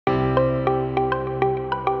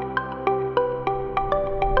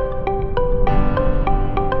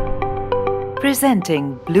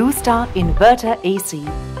Presenting Blue Star Inverter AC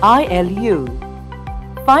ILU,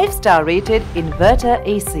 5-star rated inverter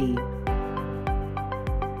AC.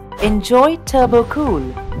 Enjoy Turbo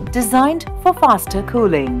Cool, designed for faster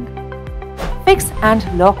cooling. Fix and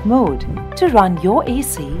lock mode to run your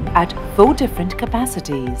AC at 4 different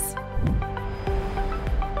capacities.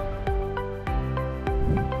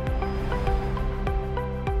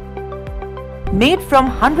 Made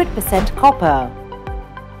from 100% copper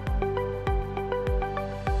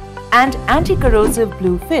and anti-corrosive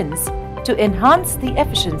blue fins to enhance the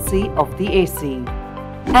efficiency of the AC.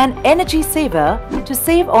 An energy saver to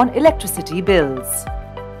save on electricity bills.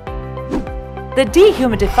 The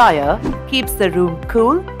dehumidifier keeps the room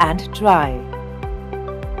cool and dry.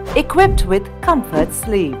 Equipped with comfort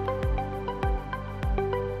sleep.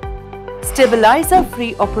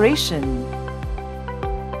 Stabilizer-free operation.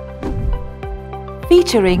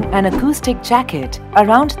 Featuring an acoustic jacket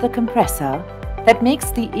around the compressor that makes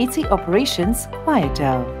the AC operations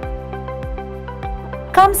quieter.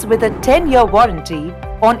 Comes with a 10-year warranty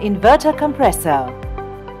on inverter compressor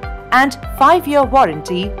and 5-year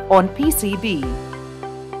warranty on PCB.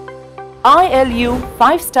 ILU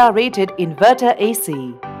 5-star rated inverter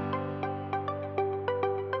AC.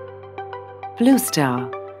 Blue Star,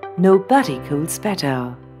 nobody cools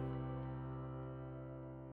better.